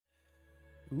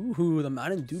Ooh, the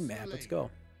Mountain Dew map. Let's go.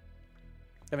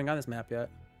 Haven't got this map yet.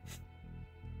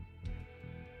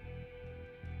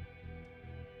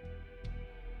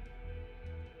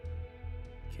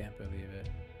 Can't believe it.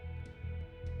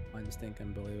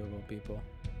 Unstinking believable, people.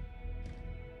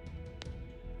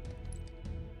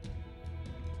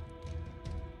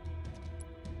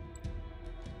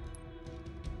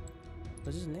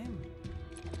 What's his name?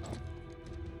 Oh.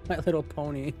 My Little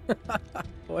Pony.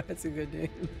 Boy, that's a good name.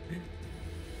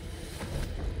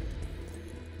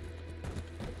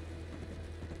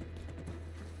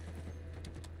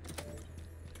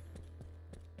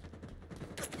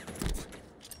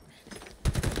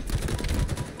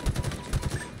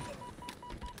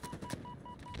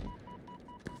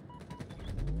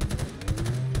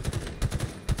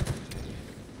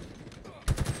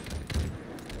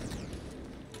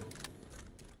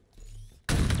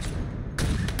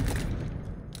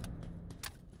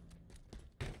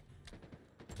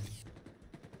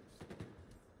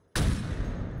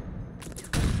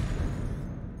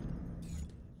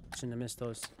 Shouldn't have missed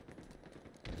those.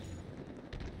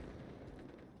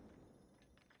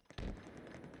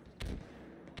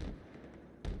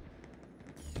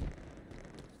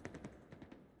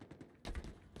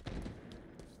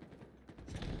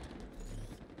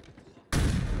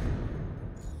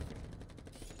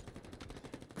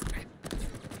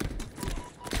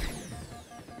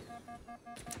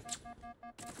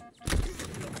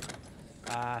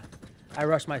 I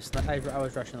rushed my snipe. I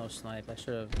was rushing those snipe. I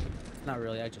should have. Not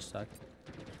really. I just sucked.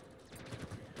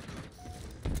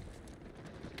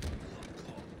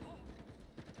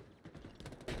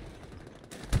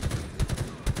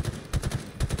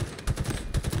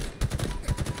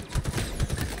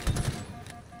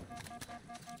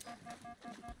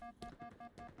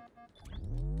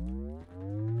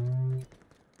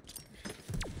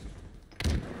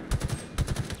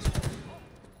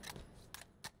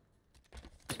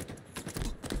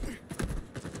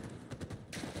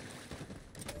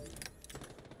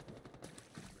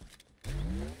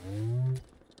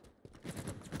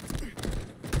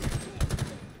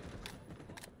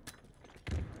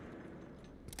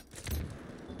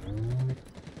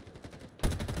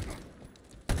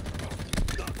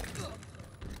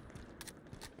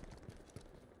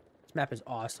 This map is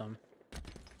awesome.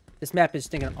 This map is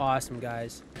stinking awesome,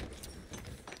 guys.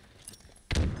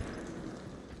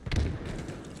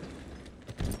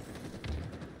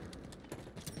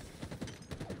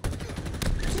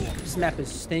 This map is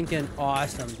stinking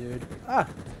awesome, dude. Ah!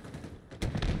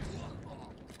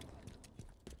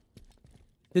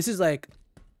 This is like...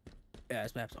 Yeah,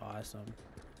 this map's awesome.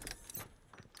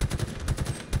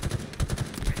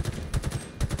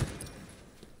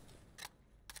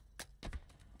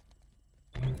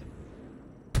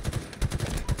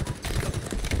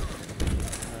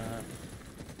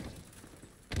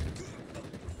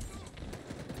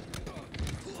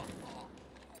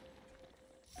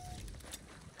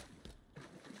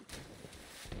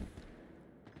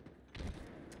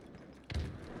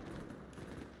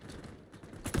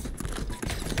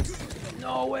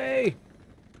 No way!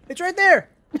 It's right there!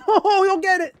 No, you'll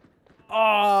get it!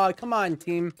 Oh, come on,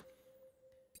 team.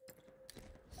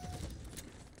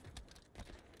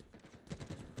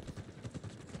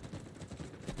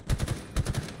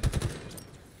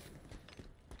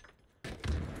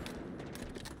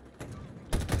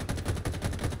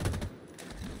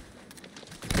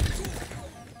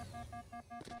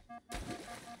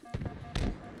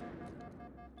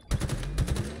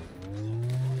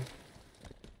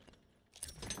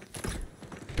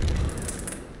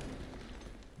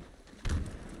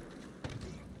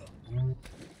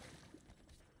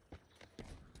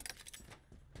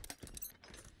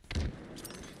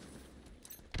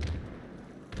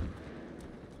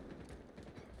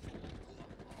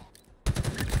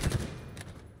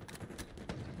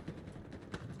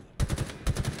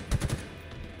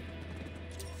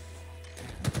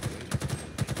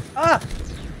 Ah!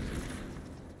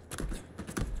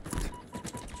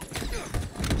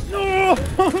 No!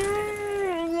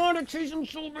 I want to chase him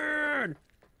so bad.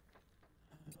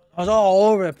 I was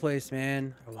all over the place,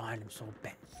 man. I wanted him so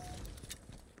bad.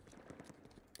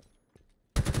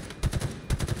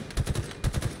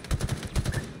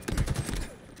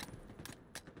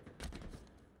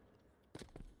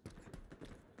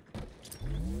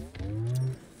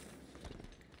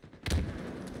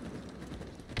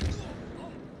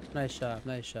 Nice shot,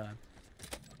 nice shot.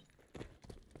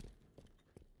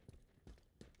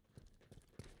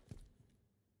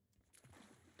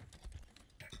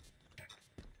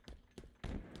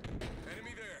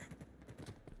 Enemy there.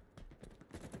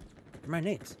 Where are my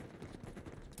nades?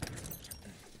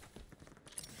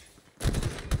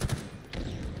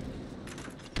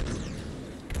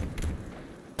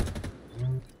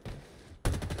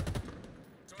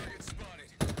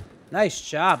 Nice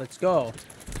job. Let's go.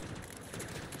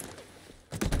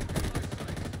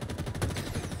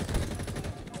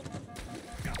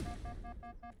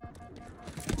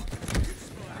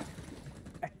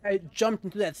 I jumped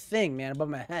into that thing, man, above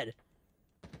my head.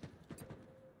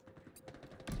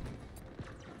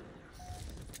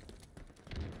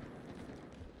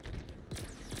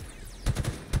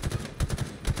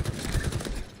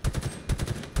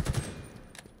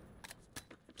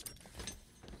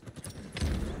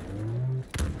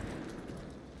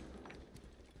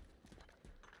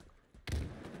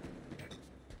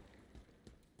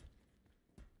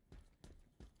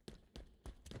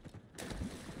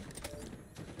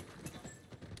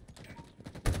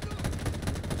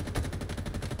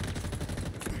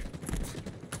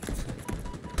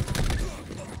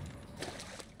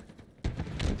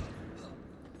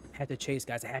 I have to chase,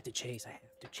 guys. I have to chase. I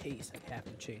have to chase. I have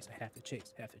to chase. I have to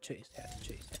chase. I have to chase. I have to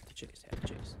chase. I have to chase. I have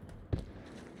to chase.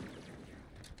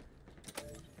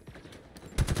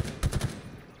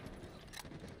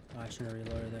 Oh, I shouldn't have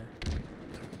reloaded there.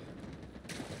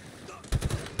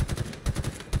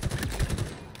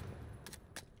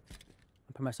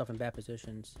 I put myself in bad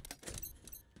positions.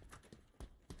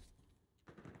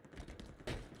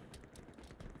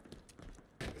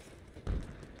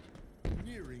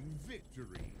 Nearing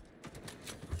victory.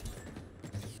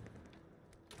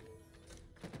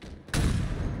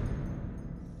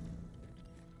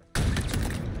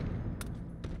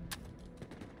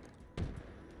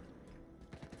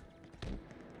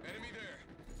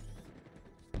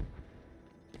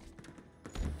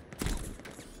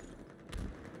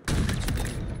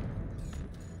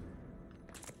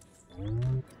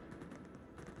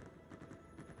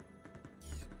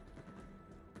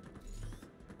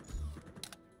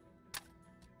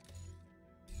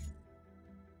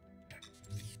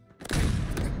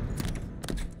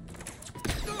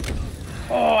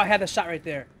 Oh, I had the shot right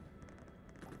there.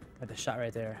 I had the shot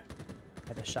right there. I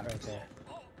had the shot right there.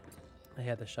 I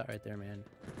had the shot right there, man.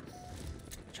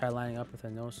 Try lining up with a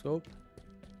no scope.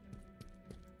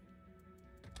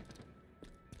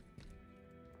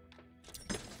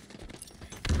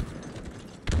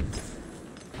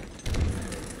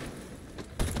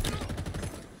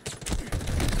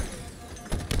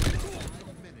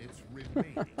 Minutes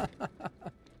remaining.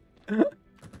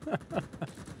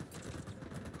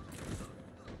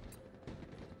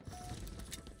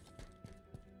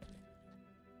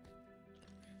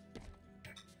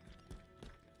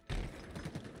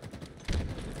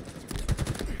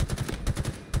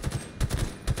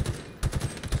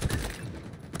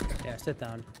 Sit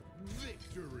down.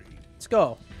 Victory. Let's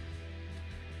go.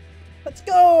 Let's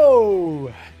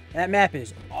go. That map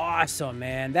is awesome,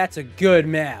 man. That's a good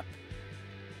map.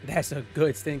 That's a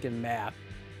good stinking map.